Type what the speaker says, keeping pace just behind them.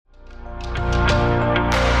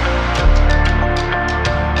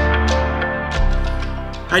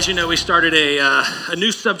As you know, we started a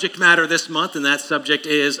new subject matter this month, and that subject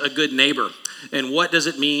is a good neighbor. And what does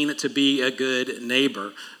it mean to be a good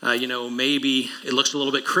neighbor? Maybe it looks a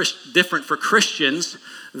little bit different for Christians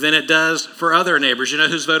than it does for other neighbors. You know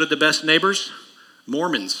who's voted the best neighbors?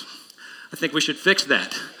 Mormons. I think we should fix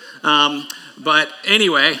that. But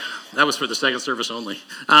anyway, that was for the second service only.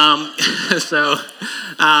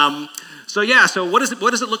 So what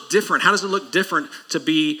does it look different? How does it look different to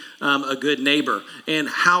be a good neighbor? And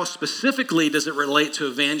how specifically does it relate to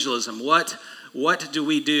evangelism? What do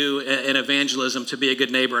we do in evangelism to be a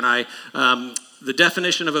good neighbor? And the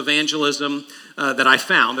definition of evangelism that I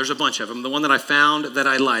found, there's a bunch of them. The one that I found that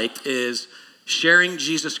I like is sharing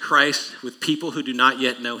Jesus Christ with people who do not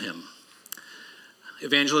yet know him.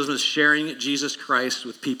 Evangelism is sharing Jesus Christ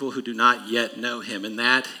with people who do not yet know him. And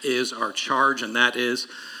that is our charge, and that is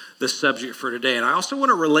the subject for today. And I also want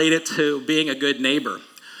to relate it to being a good neighbor.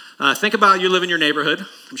 Think about you live in your neighborhood.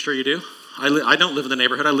 I'm sure you do. I don't live in the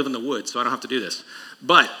neighborhood. I live in the woods, so I don't have to do this.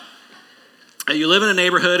 But you live in a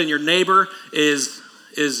neighborhood, and your neighbor is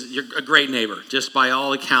a great neighbor, just by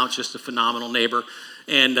all accounts, just a phenomenal neighbor.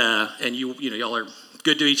 And y'all are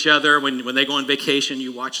good to each other. When they go on vacation,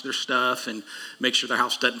 you watch their stuff and make sure their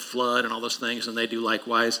house doesn't flood and all those things, and they do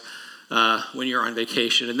likewise when you're on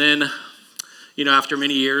vacation. And then, after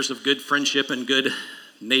many years of good friendship and good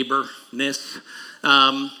neighborness,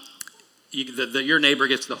 your neighbor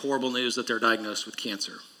gets the horrible news that they're diagnosed with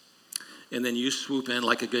cancer. And then you swoop in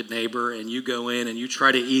like a good neighbor, and you go in and you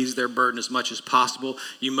try to ease their burden as much as possible.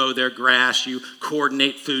 You mow their grass. You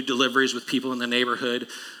coordinate food deliveries with people in the neighborhood.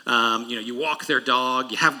 You walk their dog.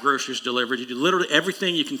 You have groceries delivered. You do literally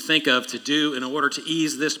everything you can think of to do in order to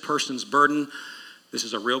ease this person's burden. This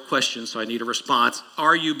is a real question, so I need a response.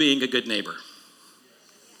 Are you being a good neighbor?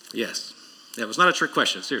 Yes. That was not a trick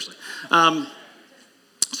question, seriously.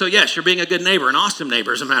 So yes, you're being a good neighbor, an awesome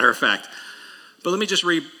neighbor, as a matter of fact. But let me just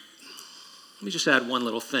add one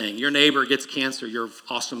little thing. Your neighbor gets cancer, your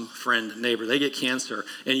awesome friend, neighbor, they get cancer,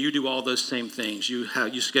 and you do all those same things. You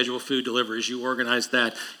schedule food deliveries, you organize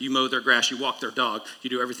that, you mow their grass, you walk their dog, you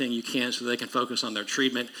do everything you can so they can focus on their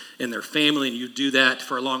treatment and their family, and you do that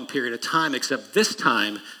for a long period of time, except this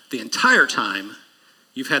time, the entire time,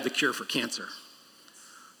 you've had the cure for cancer.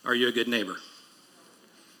 Are you a good neighbor?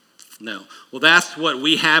 No. Well, that's what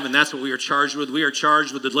we have, and that's what we are charged with. We are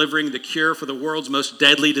charged with delivering the cure for the world's most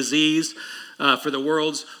deadly disease, for the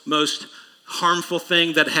world's most harmful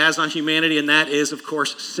thing that it has on humanity, and that is, of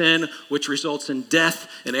course, sin, which results in death,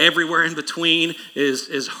 and everywhere in between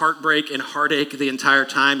is heartbreak and heartache the entire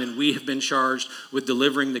time, and we have been charged with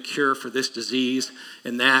delivering the cure for this disease,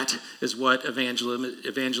 and that is what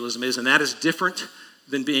evangelism is, and that is different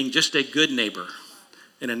than being just a good neighbor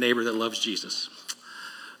and a neighbor that loves Jesus.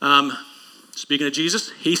 Speaking of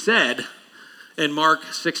Jesus, he said in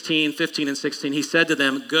Mark 16, 15 and 16, he said to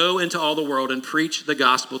them, "Go into all the world and preach the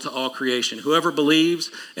gospel to all creation. Whoever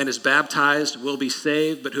believes and is baptized will be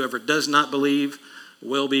saved, but whoever does not believe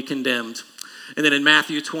will be condemned." And then in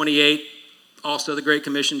Matthew 28, also the Great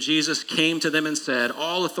Commission, Jesus came to them and said,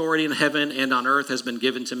 "All authority in heaven and on earth has been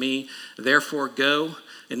given to me. Therefore go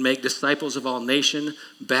and make disciples of all nations,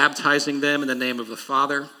 baptizing them in the name of the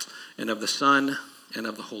Father and of the Son and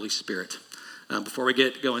of the Holy Spirit." Before we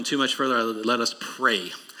get going too much further, let us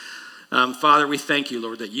pray. Father, we thank you,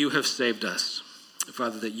 Lord, that you have saved us.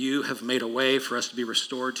 Father, that you have made a way for us to be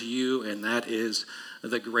restored to you, and that is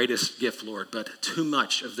the greatest gift, Lord. But too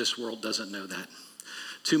much of this world doesn't know that.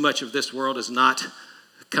 Too much of this world has not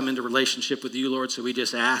come into relationship with you, Lord. So we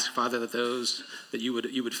just ask, Father, that you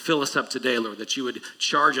would fill us up today, Lord, that you would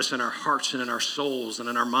charge us in our hearts and in our souls and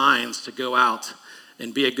in our minds to go out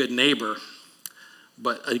and be a good neighbor,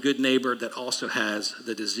 but a good neighbor that also has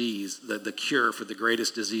the disease, the cure for the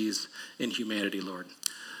greatest disease in humanity, Lord.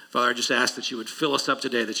 Father, I just ask that you would fill us up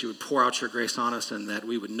today, that you would pour out your grace on us, and that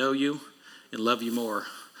we would know you and love you more,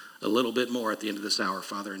 a little bit more at the end of this hour,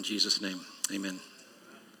 Father, in Jesus' name, amen.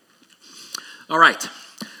 All right.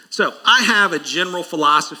 So I have a general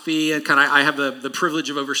philosophy, and I have the privilege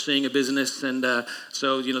of overseeing a business, and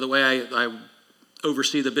so the way I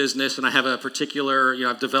oversee the business, and I have a particular,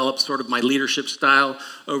 I've developed sort of my leadership style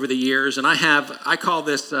over the years, and I call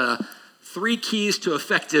this 3 keys to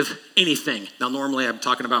effective anything. Now, normally I'm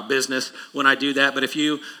talking about business when I do that, but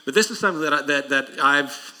this is something that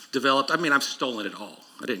I've developed. I mean, I've stolen it all.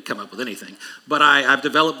 I didn't come up with anything, but I've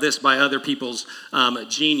developed this by other people's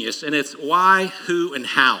genius, and it's why, who, and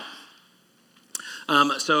how.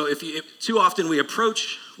 So if too often we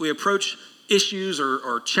approach issues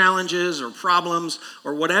or challenges or problems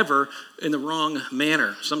or whatever in the wrong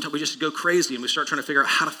manner. Sometimes we just go crazy and we start trying to figure out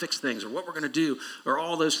how to fix things or what we're going to do or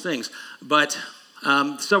all those things. But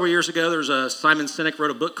Several years ago, Simon Sinek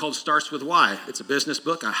wrote a book called Starts With Why. It's a business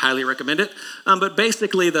book. I highly recommend it. But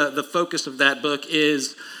basically, the focus of that book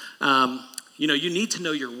is, you need to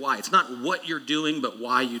know your why. It's not what you're doing, but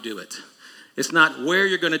why you do it. It's not where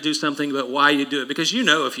you're going to do something, but why you do it. Because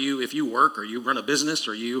if you work or you run a business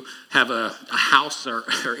or you have a house or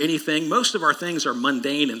anything, most of our things are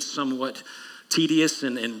mundane and somewhat tedious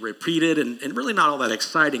and repeated and really not all that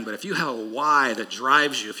exciting. But if you have a why that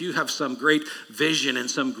drives you, if you have some great vision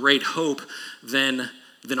and some great hope, then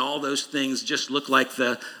all those things just look like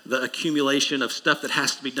the accumulation of stuff that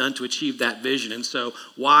has to be done to achieve that vision. And so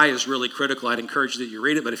why is really critical. I'd encourage you that you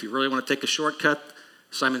read it, but if you really want to take a shortcut,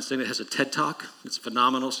 Simon Sinek has a TED Talk. It's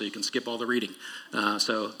phenomenal, so you can skip all the reading.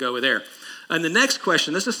 So go there. And the next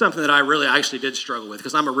question, this is something that I actually did struggle with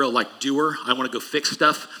because I'm a real doer. I want to go fix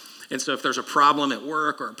stuff. And so if there's a problem at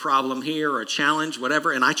work or a problem here or a challenge,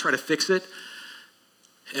 whatever, and I try to fix it,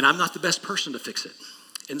 and I'm not the best person to fix it.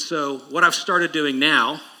 And so what I've started doing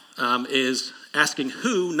now is asking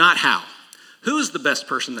who, not how. Who's the best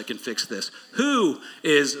person that can fix this? Who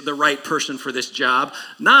is the right person for this job?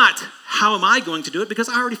 Not how am I going to do it, because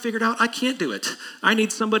I already figured out I can't do it. I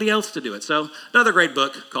need somebody else to do it. So another great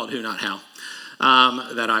book called Who, Not How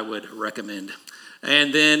that I would recommend.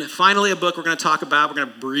 And then finally a book we're going to talk about. We're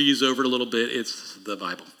going to breeze over it a little bit. It's the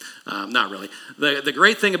Bible. Not really. The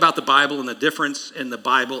great thing about the Bible and the difference in the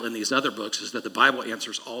Bible and these other books is that the Bible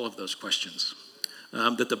answers all of those questions.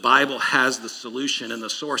 That the Bible has the solution and the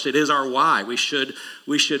source. It is our why. We should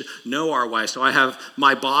know our why. So I have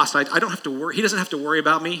my boss. I don't have to worry. He doesn't have to worry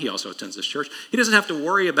about me. He also attends this church. He doesn't have to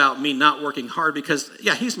worry about me not working hard because,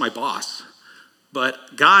 he's my boss.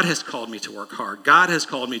 But God has called me to work hard. God has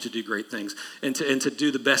called me to do great things and to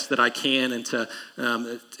do the best that I can and to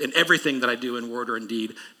in everything that I do in word or in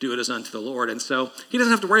deed, do it as unto the Lord. And so he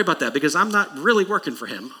doesn't have to worry about that because I'm not really working for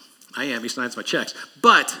him. I am. He signs my checks.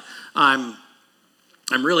 But I'm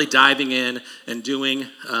really diving in and doing,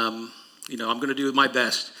 I'm going to do my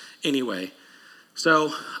best anyway.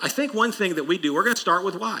 So I think one thing that we do, we're going to start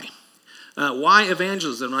with why. Why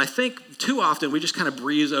evangelism? And I think too often we just kind of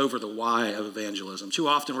breeze over the why of evangelism. Too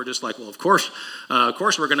often we're just like, well, of course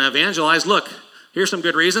we're going to evangelize. Look, here's some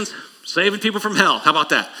good reasons. Saving people from hell. How about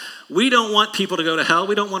that? We don't want people to go to hell.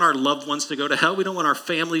 We don't want our loved ones to go to hell. We don't want our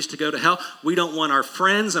families to go to hell. We don't want our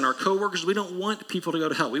friends and our coworkers. We don't want people to go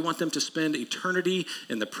to hell. We want them to spend eternity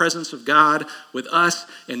in the presence of God with us,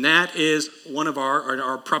 and that is one of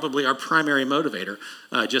probably our primary motivator.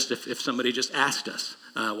 Just if somebody just asked us,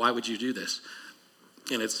 why would you do this?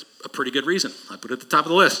 And it's a pretty good reason. I put it at the top of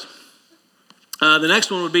the list. The next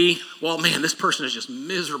one would be, well, man, this person is just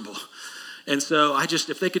miserable. And so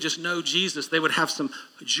if they could just know Jesus, they would have some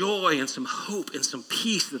joy and some hope and some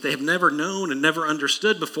peace that they have never known and never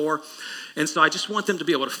understood before. And so I just want them to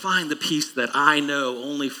be able to find the peace that I know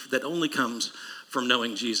that only comes from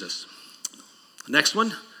knowing Jesus. Next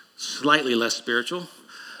one, slightly less spiritual,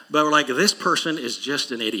 but we're like, this person is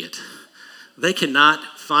just an idiot. They cannot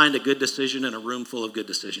find a good decision in a room full of good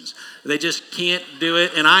decisions. They just can't do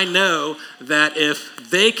it. And I know that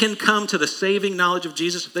if they can come to the saving knowledge of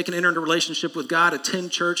Jesus, if they can enter into a relationship with God,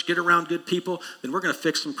 attend church, get around good people, then we're going to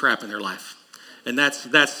fix some crap in their life. And that's a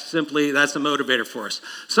motivator for us.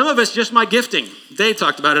 Some of it's just my gifting. Dave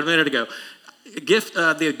talked about it a minute ago.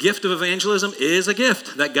 The gift of evangelism is a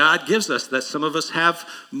gift that God gives us, that some of us have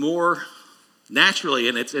more naturally,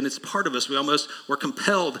 and it's part of us. We're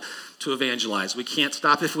compelled to evangelize. We can't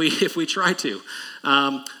stop if we try to.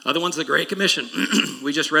 Other one's the Great Commission.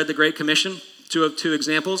 We just read the Great Commission, two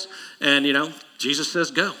examples, and Jesus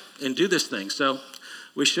says go and do this thing. So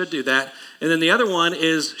we should do that. And then the other one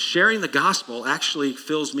is sharing the gospel actually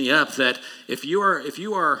fills me up that if you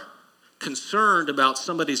are concerned about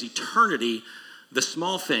somebody's eternity, the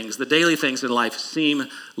small things, the daily things in life seem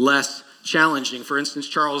less challenging. For instance,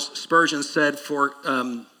 Charles Spurgeon said,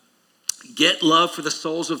 get love for the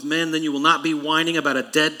souls of men, then you will not be whining about a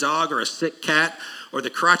dead dog or a sick cat or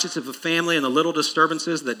the crotchets of a family and the little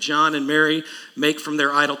disturbances that John and Mary make from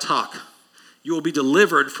their idle talk. You will be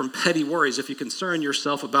delivered from petty worries if you concern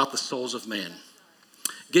yourself about the souls of man.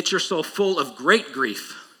 Get your soul full of great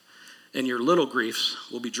grief, and your little griefs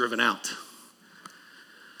will be driven out.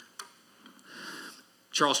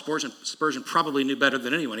 Charles Spurgeon probably knew better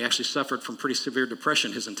than anyone. He actually suffered from pretty severe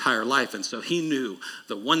depression his entire life, and so he knew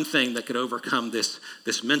the one thing that could overcome this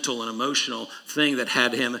mental and emotional thing that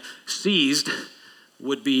had him seized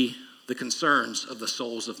would be the concerns of the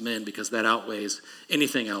souls of men, because that outweighs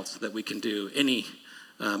anything else that we can do, any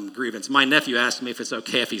grievance. My nephew asked me if it's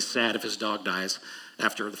okay if he's sad if his dog dies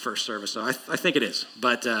after the first service, so I think it is,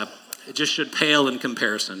 but it just should pale in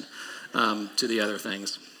comparison to the other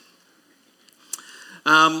things.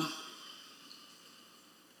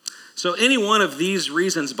 So any one of these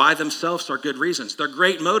reasons by themselves are good reasons. They're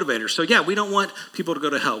great motivators. So yeah, we don't want people to go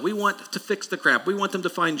to hell. We want to fix the crap. We want them to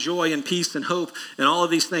find joy and peace and hope and all of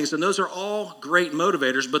these things. And those are all great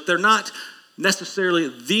motivators, but they're not necessarily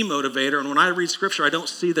the motivator. And when I read Scripture, I don't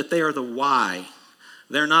see that they are the why.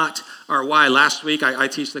 They're not our why. Last week, I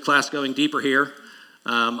teach the class Going Deeper here.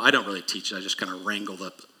 I don't really teach. I just kind of wrangle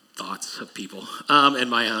the thoughts of people and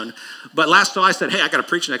my own. But so I said, hey, I got to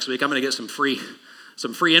preach next week. I'm going to get some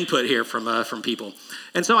free input here from people.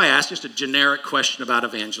 And so I asked just a generic question about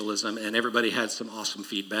evangelism, and everybody had some awesome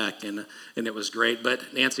feedback, and it was great.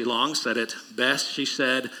 But Nancy Long said it best. She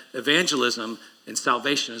said, evangelism and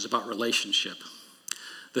salvation is about relationship.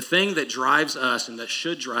 The thing that drives us and that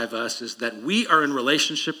should drive us is that we are in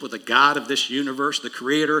relationship with the God of this universe, the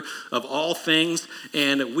creator of all things,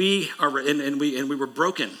 and we were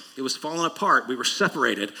broken. It was falling apart. We were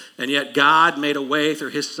separated, and yet God made a way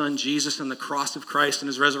through his son Jesus and the cross of Christ and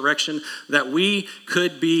his resurrection that we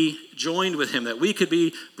could be joined with him, that we could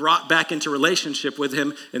be brought back into relationship with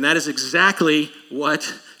him, and that is exactly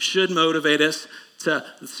what should motivate us to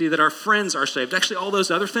see that our friends are saved. Actually, all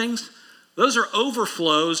those other things, those are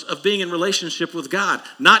overflows of being in relationship with God.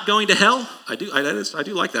 Not going to hell. I do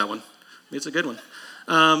like that one. It's a good one.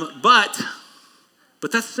 But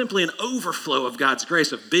that's simply an overflow of God's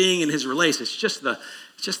grace, of being in his relation. It's just the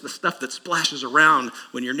stuff that splashes around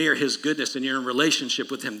when you're near his goodness and you're in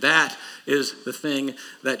relationship with him. That is the thing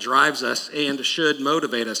that drives us and should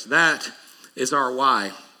motivate us. That is our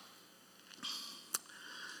why.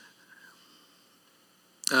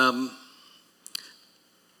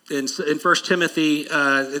 In 1 Timothy,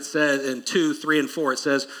 it says in 2, 3, and 4, it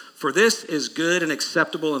says, "For this is good and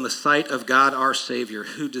acceptable in the sight of God our Savior,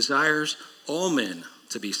 who desires all men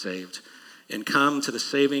to be saved and come to the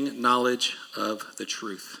saving knowledge of the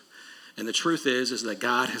truth." And the truth is that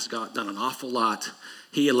God has done an awful lot.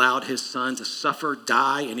 He allowed his son to suffer,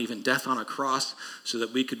 die, and even death on a cross so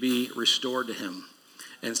that we could be restored to him.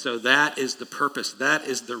 And so that is the purpose. That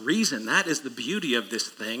is the reason. That is the beauty of this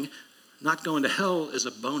thing. Not going to hell is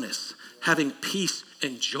a bonus. Having peace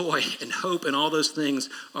and joy and hope and all those things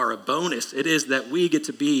are a bonus. It is that we get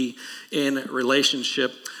to be in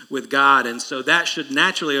relationship with God. And so that should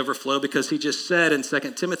naturally overflow because he just said in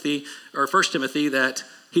 1 Timothy that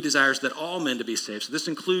he desires that all men to be saved. So this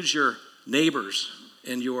includes your neighbors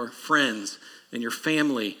and your friends and your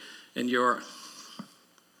family and your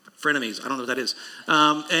frenemies. I don't know what that is.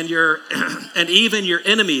 And even your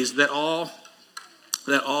enemies, that all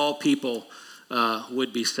people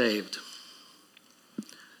would be saved.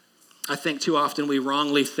 I think too often we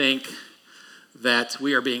wrongly think that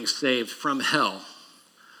we are being saved from hell.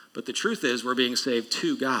 But the truth is we're being saved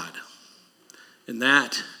to God. And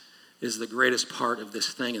that is the greatest part of this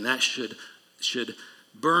thing. And that should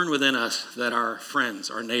burn within us that our friends,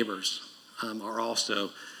 our neighbors, are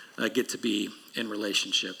also get to be in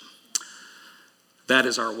relationship. That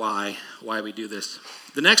is our why we do this.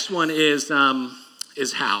 The next one is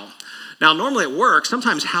how. Now, normally at work,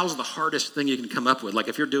 sometimes how's the hardest thing you can come up with. Like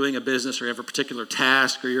if you're doing a business or you have a particular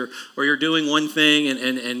task or you're doing one thing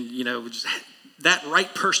and you know, just that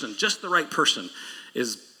right person, just the right person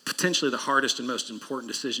is potentially the hardest and most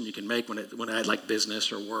important decision you can make when I like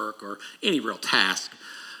business or work or any real task.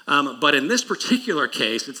 But in this particular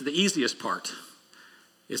case, it's the easiest part.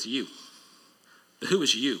 It's you. The who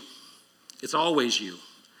is you. It's always you.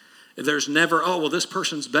 There's never, oh, well, this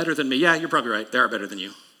person's better than me. Yeah, you're probably right. They are better than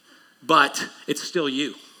you. But it's still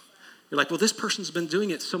you. You're like, well, this person's been doing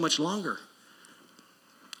it so much longer.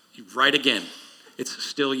 Right again. It's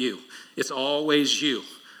still you. It's always you.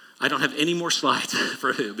 I don't have any more slides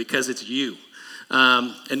for who because it's you.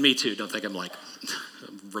 And me too. Don't think I'm like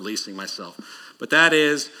releasing myself. But that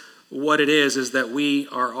is what it is that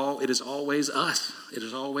it is always us. It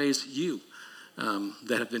is always you.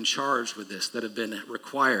 That have been charged with this, that have been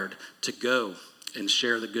required to go and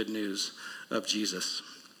share the good news of Jesus.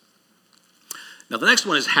 Now, the next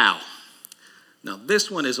one is how. Now, this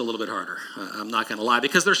one is a little bit harder. I'm not going to lie,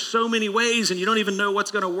 because there's so many ways, and you don't even know what's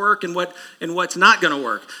going to work and what's not going to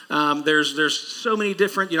work. There's so many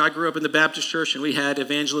different. I grew up in the Baptist church, and we had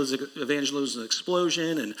evangelism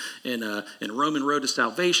explosion, and Roman road to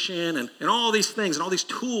salvation, and all these things, and all these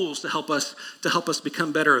tools to help us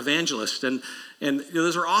become better evangelists. And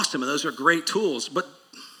those are awesome, and those are great tools. But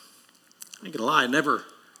I ain't gonna lie, I never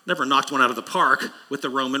knocked one out of the park with the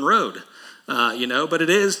Roman road.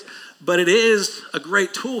 But it is a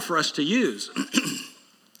great tool for us to use.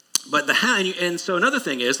 But and so another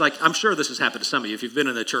thing is, like, I'm sure this has happened to some of you. If you've been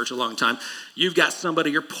in the church a long time, you've got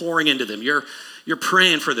somebody, you're pouring into them. You're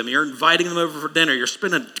praying for them. You're inviting them over for dinner. You're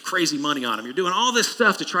spending crazy money on them. You're doing all this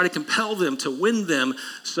stuff to try to compel them, to win them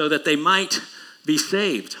so that they might be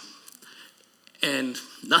saved. And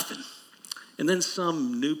nothing. And then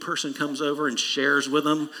some new person comes over and shares with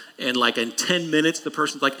them. And like in 10 minutes, the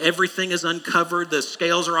person's like, everything is uncovered. The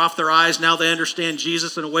scales are off their eyes. Now they understand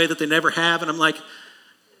Jesus in a way that they never have. And I'm like,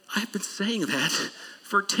 I've been saying that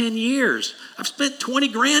for 10 years. I've spent 20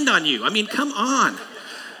 grand on you. I mean, come on.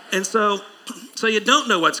 And so you don't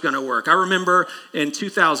know what's going to work. I remember in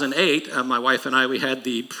 2008, my wife and I, we had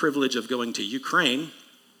the privilege of going to Ukraine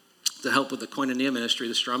to help with the Koinonia ministry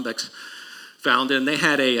the Strumbecks founded. And they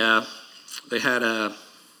had it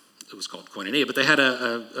was called Koinonia, but they had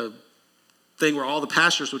a thing where all the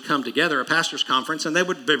pastors would come together, a pastors conference, and they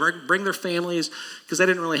would bring their families because they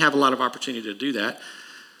didn't really have a lot of opportunity to do that.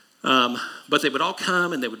 But they would all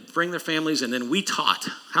come and they would bring their families, and then we taught.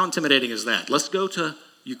 How intimidating is that? Let's go to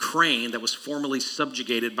Ukraine that was formerly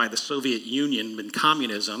subjugated by the Soviet Union and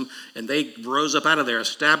communism, and they rose up out of there,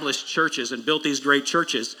 established churches, and built these great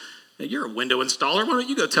churches. Now, you're a window installer. Why don't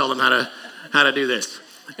you go tell them how to do this?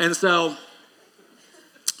 And so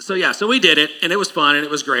we did it, and it was fun, and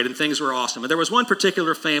it was great, and things were awesome. And there was one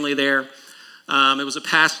particular family there. It was a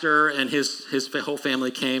pastor, and his whole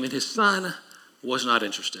family came, and his son was not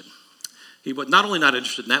interested. He was not only not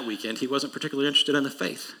interested in that weekend, he wasn't particularly interested in the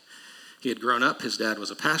faith. He had grown up. His dad was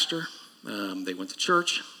a pastor. They went to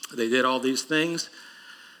church. They did all these things.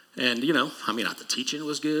 And, the teaching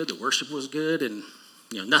was good. The worship was good. And,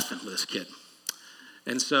 nothing with this kid.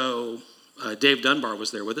 And so Dave Dunbar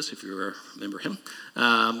was there with us, if you remember him.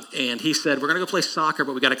 And he said, we're going to go play soccer,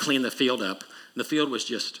 but we got to clean the field up. And the field was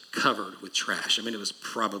just covered with trash. I mean, it was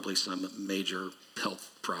probably some major health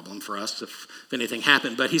problem for us if anything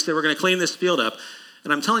happened. But he said, we're going to clean this field up.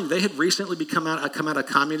 And I'm telling you, they had recently come out of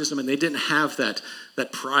communism, and they didn't have that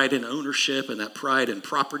pride in ownership and that pride in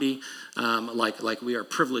property like we are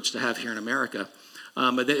privileged to have here in America.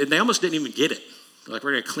 But they almost didn't even get it. Like,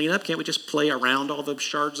 we're going to clean up. Can't we just play around all the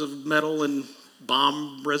shards of metal and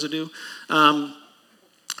bomb residue?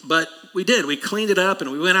 But we did. We cleaned it up,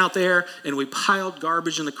 and we went out there, and we piled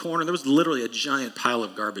garbage in the corner. There was literally a giant pile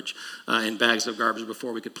of garbage and bags of garbage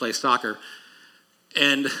before we could play soccer.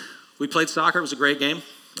 And we played soccer. It was a great game.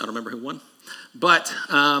 I don't remember who won. But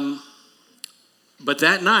that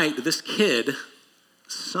night, this kid,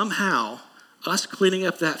 somehow, us cleaning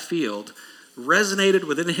up that field resonated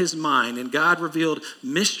within his mind, and God revealed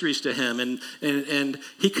mysteries to him, and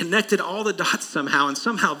he connected all the dots somehow, and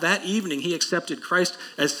somehow that evening he accepted Christ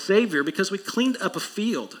as Savior because we cleaned up a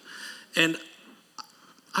field. And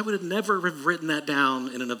I would have never have written that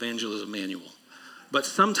down in an evangelism manual. But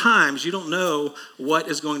sometimes you don't know what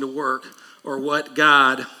is going to work or what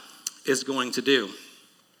God is going to do.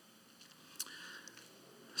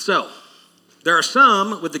 So, there are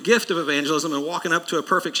some with the gift of evangelism, and walking up to a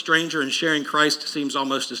perfect stranger and sharing Christ seems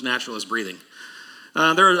almost as natural as breathing.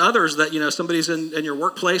 There are others that, somebody's in your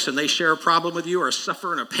workplace and they share a problem with you or a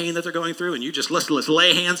suffering or pain that they're going through, and you just let's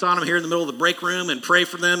lay hands on them here in the middle of the break room and pray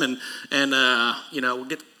for them and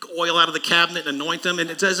get oil out of the cabinet and anoint them, and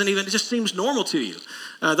it just seems normal to you.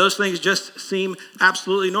 Those things just seem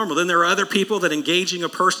absolutely normal. Then there are other people that engaging a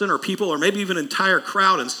person or people or maybe even an entire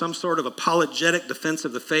crowd in some sort of apologetic defense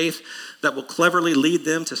of the faith that will cleverly lead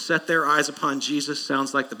them to set their eyes upon Jesus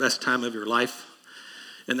sounds like the best time of your life.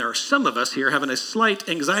 And there are some of us here having a slight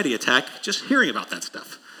anxiety attack just hearing about that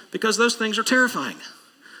stuff because those things are terrifying.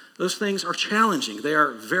 Those things are challenging. They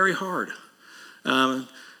are very hard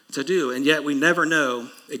to do, and yet we never know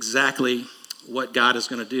exactly what God is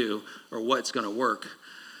going to do or what's going to work.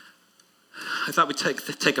 I thought we'd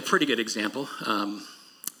take a pretty good example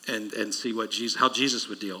and see how Jesus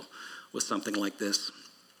would deal with something like this.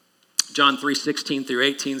 John 3:16 through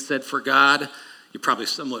 18 said, "For God," you're probably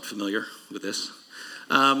somewhat familiar with this,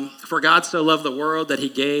 "For God so loved the world that he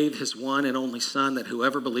gave his one and only Son, that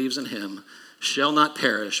whoever believes in him shall not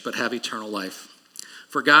perish but have eternal life.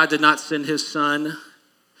 For God did not send his Son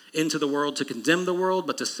into the world to condemn the world,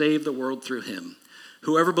 but to save the world through him.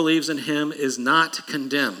 Whoever believes in him is not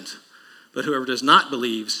condemned, but whoever does not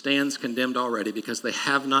believe stands condemned already because they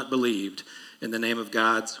have not believed in the name of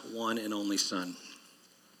God's one and only Son."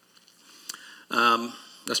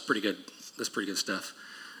 That's pretty good. That's pretty good stuff.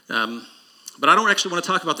 But I don't actually want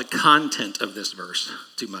to talk about the content of this verse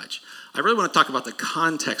too much. I really want to talk about the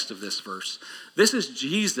context of this verse. This is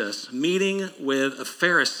Jesus meeting with a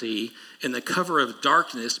Pharisee in the cover of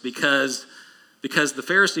darkness because because the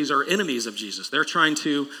Pharisees are enemies of Jesus. They're trying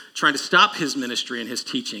to stop his ministry and his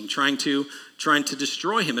teaching, trying to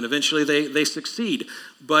destroy him, and eventually they succeed.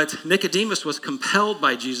 But Nicodemus was compelled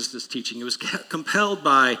by Jesus' teaching. He was compelled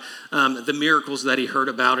by the miracles that he heard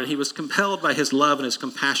about, and he was compelled by his love and his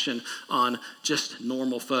compassion on just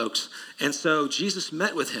normal folks. And so Jesus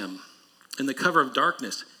met with him in the cover of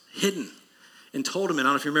darkness, hidden, and told him, and I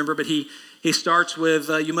don't know if you remember, but he starts with,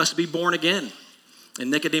 you must be born again. And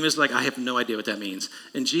Nicodemus is like, I have no idea what that means.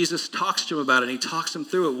 And Jesus talks to him about it, and he talks him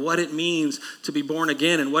through it, what it means to be born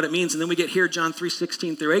again and what it means. And then we get here, John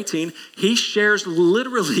 3:16 through 18. He shares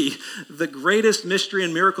literally the greatest mystery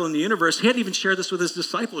and miracle in the universe. He hadn't even shared this with his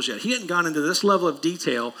disciples yet. He hadn't gone into this level of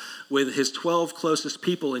detail with his 12 closest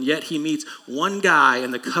people, and yet he meets one guy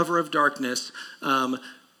in the cover of darkness,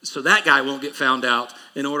 so that guy won't get found out,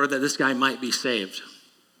 in order that this guy might be saved.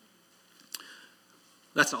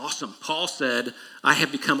 That's awesome. Paul said, I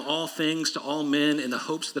have become all things to all men in the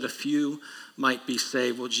hopes that a few might be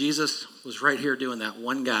saved. Well, Jesus was right here doing that,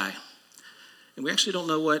 one guy. And we actually don't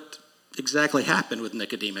know what exactly happened with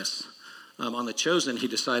Nicodemus. On The Chosen, he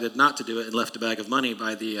decided not to do it and left a bag of money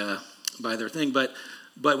by their thing. But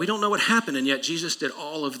we don't know what happened, and yet Jesus did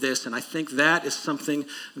all of this, and I think that is something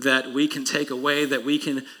that we can take away, that we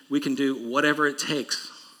can do whatever it takes,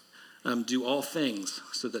 do all things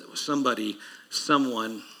so that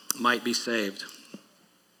someone might be saved.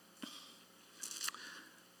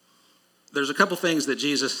 There's a couple things that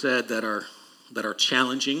Jesus said that are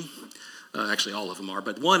challenging. Actually, all of them are,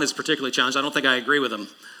 but one is particularly challenging. I don't think I agree with him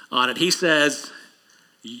on it. He says,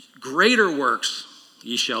 greater works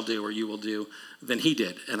ye shall do, or you will do, than he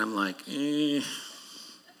did. And I'm like,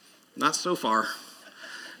 not so far.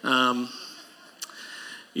 And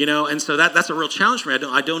so that's a real challenge for me.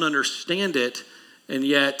 I don't understand it, and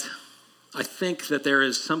yet I think that there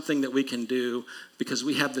is something that we can do, because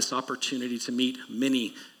we have this opportunity to meet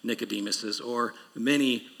many Nicodemuses or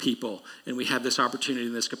many people, and we have this opportunity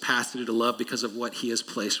and this capacity to love because of what he has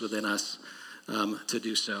placed within us to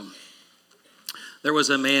do so. There was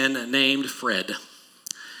a man named Fred,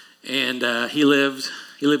 and he lived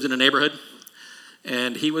in a neighborhood,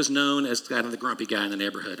 and he was known as kind of the grumpy guy in the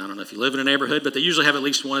neighborhood. I don't know if you live in a neighborhood, but they usually have at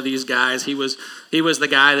least one of these guys. He was the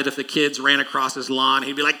guy that if the kids ran across his lawn,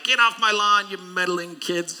 he'd be like, get off my lawn, you meddling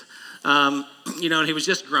kids. And he was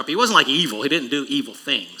just grumpy. He wasn't like evil. He didn't do evil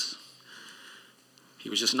things.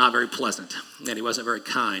 He was just not very pleasant, and he wasn't very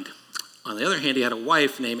kind. On the other hand, he had a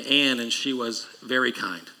wife named Anne, and she was very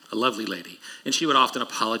kind, a lovely lady. And she would often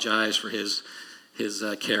apologize for his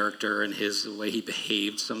character and the way he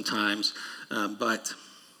behaved sometimes. But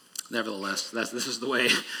nevertheless, this is the way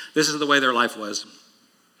their life was.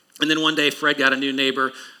 And then one day, Fred got a new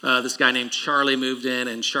neighbor. This guy named Charlie moved in,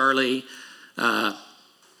 and Charlie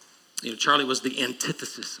was the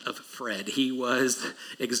antithesis of Fred. He was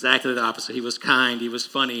exactly the opposite. He was kind. He was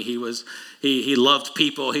funny. He loved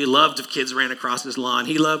people. He loved if kids ran across his lawn.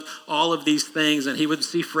 He loved all of these things. And he would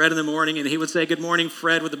see Fred in the morning, and he would say, "Good morning,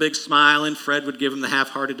 Fred," with a big smile. And Fred would give him the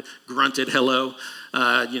half-hearted, grunted hello,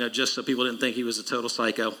 just so people didn't think he was a total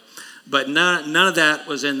psycho. But none of that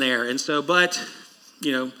was in there. And so,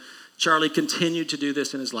 Charlie continued to do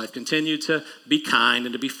this in his life, continued to be kind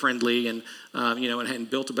and to be friendly, and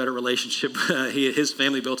built a better relationship. His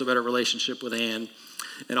family built a better relationship with Anne,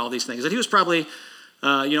 and all these things. And he was probably,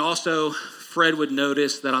 also Fred would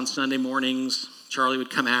notice that on Sunday mornings, Charlie would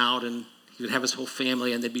come out and he would have his whole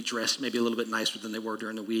family, and they'd be dressed maybe a little bit nicer than they were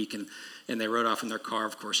during the week, and they rode off in their car.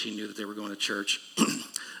 Of course, he knew that they were going to church,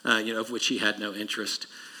 of which he had no interest.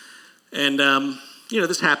 And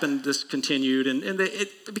this continued, and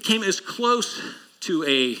it became as close to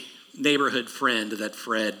a neighborhood friend that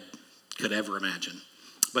Fred could ever imagine.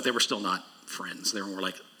 But they were still not friends. They were more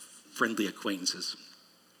like friendly acquaintances.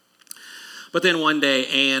 But then one day,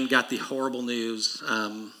 Anne got the horrible news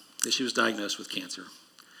that she was diagnosed with cancer.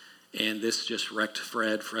 And this just wrecked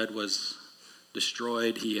Fred. Fred was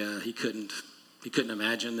destroyed. He couldn't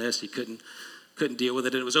imagine this. He couldn't deal with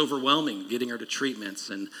it. It was overwhelming, getting her to treatments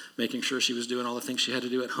and making sure she was doing all the things she had to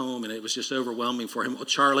do at home, and it was just overwhelming for him. Well,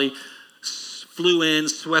 Charlie flew in,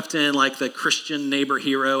 swept in like the Christian neighbor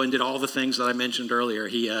hero, and did all the things that I mentioned earlier.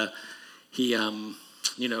 He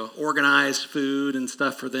organized food and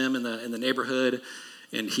stuff for them in the neighborhood,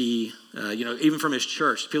 and he, even from his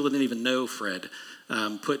church, people didn't even know Fred.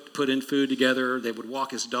 Put in food together. They would walk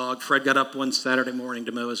his dog. Fred got up one Saturday morning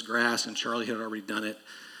to mow his grass, and Charlie had already done it,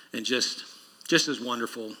 and just as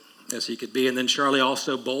wonderful as he could be. And then Charlie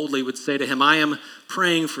also boldly would say to him, "I am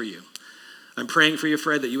praying for you. I'm praying for you,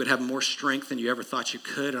 Fred, that you would have more strength than you ever thought you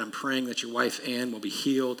could. And I'm praying that your wife, Anne, will be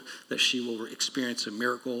healed, that she will experience a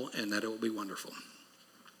miracle, and that it will be wonderful."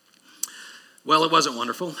 Well, it wasn't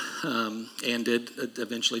wonderful, and did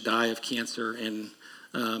eventually die of cancer, and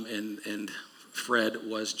Fred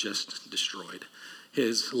was just destroyed.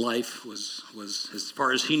 His life was, as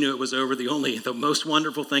far as he knew, it was over. The most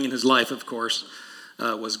wonderful thing in his life, of course,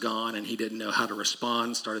 was gone, and he didn't know how to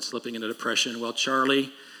respond, started slipping into depression. Well,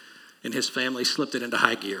 Charlie and his family slipped it into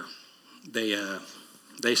high gear. They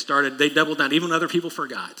doubled down, even when other people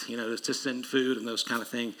forgot, to send food and those kind of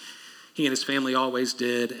things. He and his family always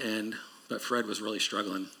did, but Fred was really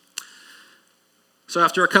struggling. So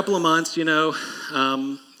after a couple of months,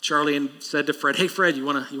 Charlie said to Fred, "Hey, Fred, you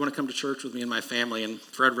want to come to church with me and my family?" And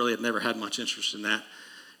Fred really had never had much interest in that,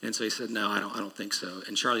 and so he said, "No, I don't think so."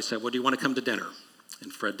 And Charlie said, "Well, do you want to come to dinner?"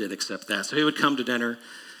 And Fred did accept that, so he would come to dinner,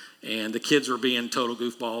 and the kids were being total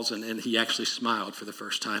goofballs, and he actually smiled for the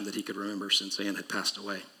first time that he could remember since Ann had passed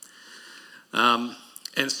away.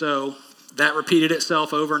 And so that repeated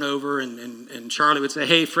itself over and over, and Charlie would say,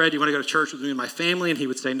 "Hey, Fred, you want to go to church with me and my family?" And he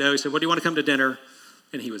would say no. He said, "Well, do you want to come to dinner?"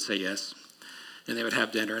 And he would say yes. And they would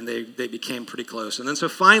have dinner, and they became pretty close. And then so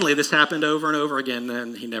finally, this happened over and over again,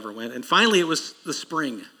 and he never went. And finally, it was the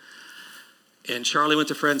spring. And Charlie went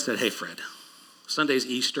to Fred and said, "Hey, Fred, Sunday's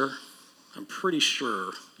Easter. I'm pretty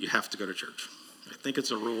sure you have to go to church. I think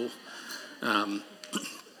it's a rule." And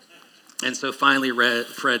so finally,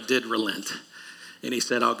 Fred did relent. And he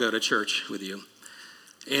said, "I'll go to church with you."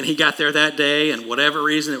 And he got there that day, and whatever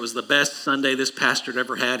reason, it was the best Sunday this pastor had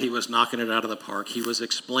ever had. He was knocking it out of the park. He was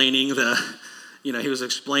explaining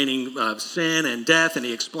sin and death, and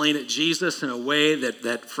he explained Jesus in a way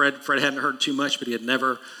that Fred hadn't heard too much, but he had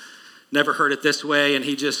never heard it this way, and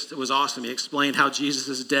it was awesome. He explained how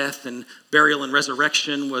Jesus' death and burial and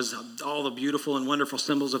resurrection was all the beautiful and wonderful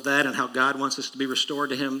symbols of that, and how God wants us to be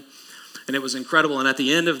restored to him, and it was incredible. And at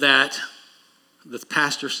the end of that, the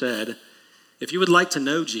pastor said, "If you would like to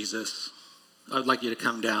know Jesus, I would like you to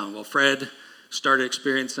come down." Well, Fred started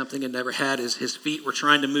experiencing something he never had. His feet were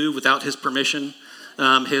trying to move without his permission.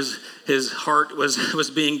 His heart was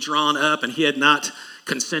being drawn up, and he had not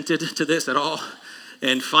consented to this at all.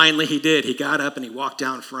 And finally he did. He got up and he walked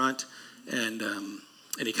down front, and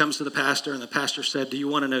he comes to the pastor, and the pastor said, "Do you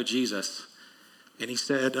want to know Jesus?" And he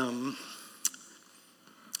said, "I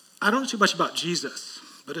don't know too much about Jesus,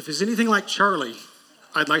 but if he's anything like Charlie,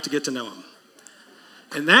 I'd like to get to know him."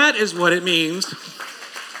 And that is what it means.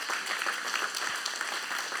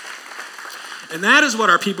 And that is what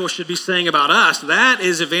our people should be saying about us. That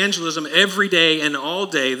is evangelism every day and all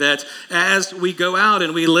day, that as we go out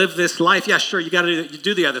and we live this life, yeah, sure, you got to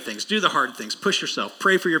do the other things, do the hard things, push yourself,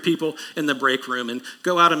 pray for your people in the break room, and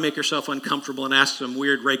go out and make yourself uncomfortable and ask some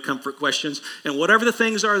weird Ray Comfort questions. And whatever the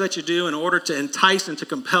things are that you do in order to entice and to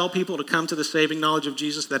compel people to come to the saving knowledge of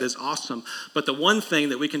Jesus, that is awesome. But the one thing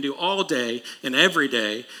that we can do all day and every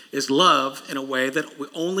day is love in a way that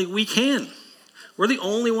only we can. We're the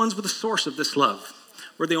only ones with the source of this love.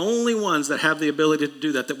 We're the only ones that have the ability to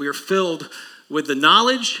do that we are filled with the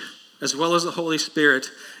knowledge as well as the Holy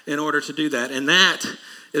Spirit in order to do that. And that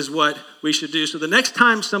is what we should do. So the next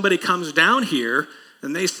time somebody comes down here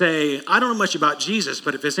and they say, "I don't know much about Jesus,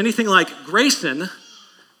 but if it's anything like Grayson,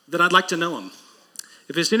 then I'd like to know him.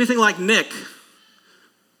 If it's anything like Nick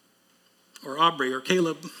or Aubrey or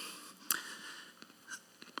Caleb,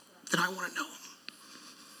 then I want to know him."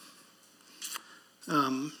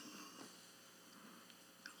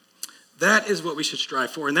 That is what we should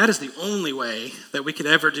strive for, and that is the only way that we could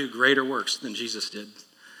ever do greater works than Jesus did,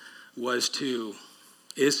 is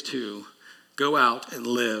to go out and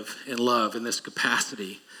live in love in this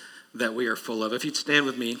capacity that we are full of. If you'd stand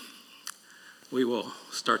with me, we will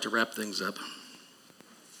start to wrap things up.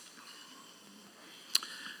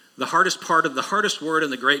 The hardest word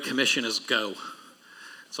in the Great Commission is go.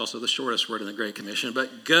 It's also the shortest word in the Great Commission,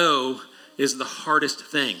 but go is the hardest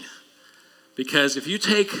thing. Because if you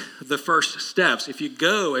take the first steps, if you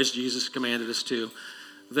go as Jesus commanded us to,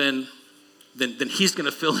 then he's going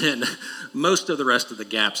to fill in most of the rest of the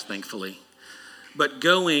gaps, thankfully. But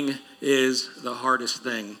going is the hardest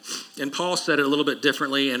thing. And Paul said it a little bit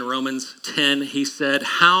differently in Romans 10. He said,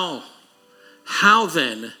 how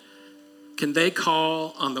then can they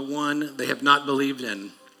call on the one they have not believed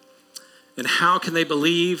in? And how can they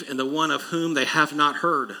believe in the one of whom they have not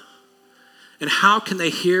heard? And how can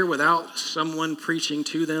they hear without someone preaching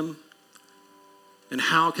to them? And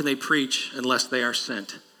how can they preach unless they are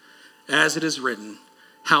sent? As it is written,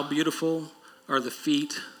 how beautiful are the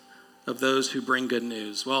feet of those who bring good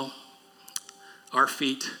news. Well, our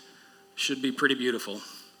feet should be pretty beautiful.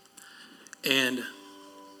 And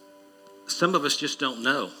some of us just don't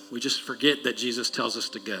know. We just forget that Jesus tells us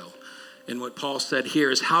to go. And what Paul said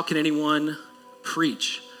here is, how can anyone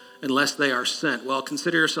preach unless they are sent? Well,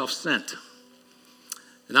 consider yourself sent.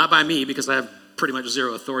 Not by me, because I have pretty much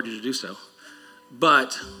zero authority to do so,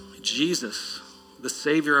 but Jesus, the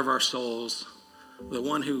Savior of our souls, the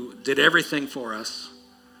one who did everything for us,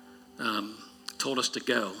 told us to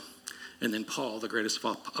go. And then Paul, the greatest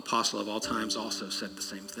apostle of all times, also said the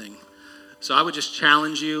same thing. So I would just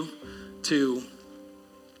challenge you to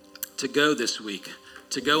go this week,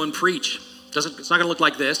 to go and preach. It's not going to look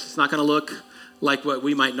like this. It's not going to look like what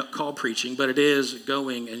we might call preaching, but it is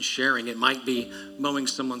going and sharing. It might be mowing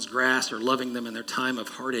someone's grass or loving them in their time of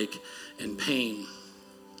heartache and pain.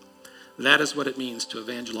 That is what it means to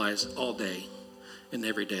evangelize all day and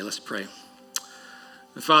every day. Let's pray.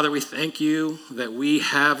 And Father, we thank you that we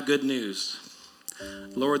have good news.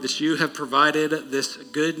 Lord, that you have provided this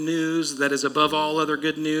good news that is above all other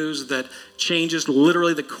good news, that changes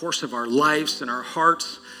literally the course of our lives and our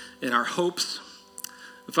hearts and our hopes.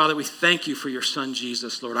 And Father, we thank you for your Son,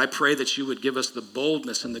 Jesus, Lord. I pray that you would give us the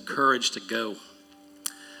boldness and the courage to go,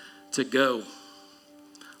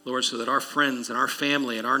 Lord, so that our friends and our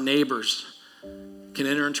family and our neighbors can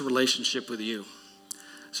enter into relationship with you,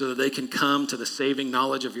 so that they can come to the saving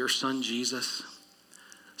knowledge of your Son, Jesus,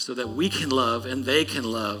 so that we can love and they can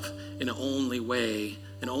love in only a way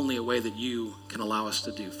that you can allow us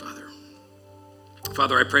to do, Father.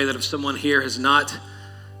 Father, I pray that if someone here has not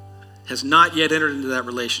yet entered into that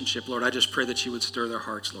relationship, Lord, I just pray that you would stir their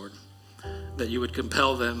hearts, Lord, that you would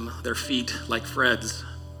compel them, their feet like Fred's,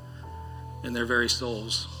 and their very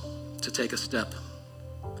souls to take a step.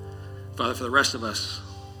 Father, for the rest of us,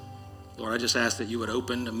 Lord, I just ask that you would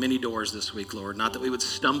open many doors this week, Lord. Not that we would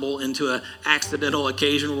stumble into an accidental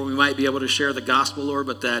occasion where we might be able to share the gospel, Lord,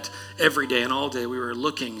 but that every day and all day we were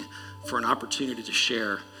looking for an opportunity to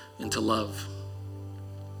share and to love.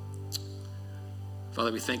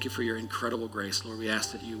 Father, we thank you for your incredible grace. Lord, we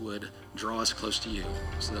ask that you would draw us close to you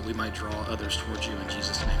so that we might draw others towards you in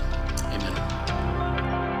Jesus' name.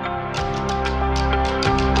 Amen.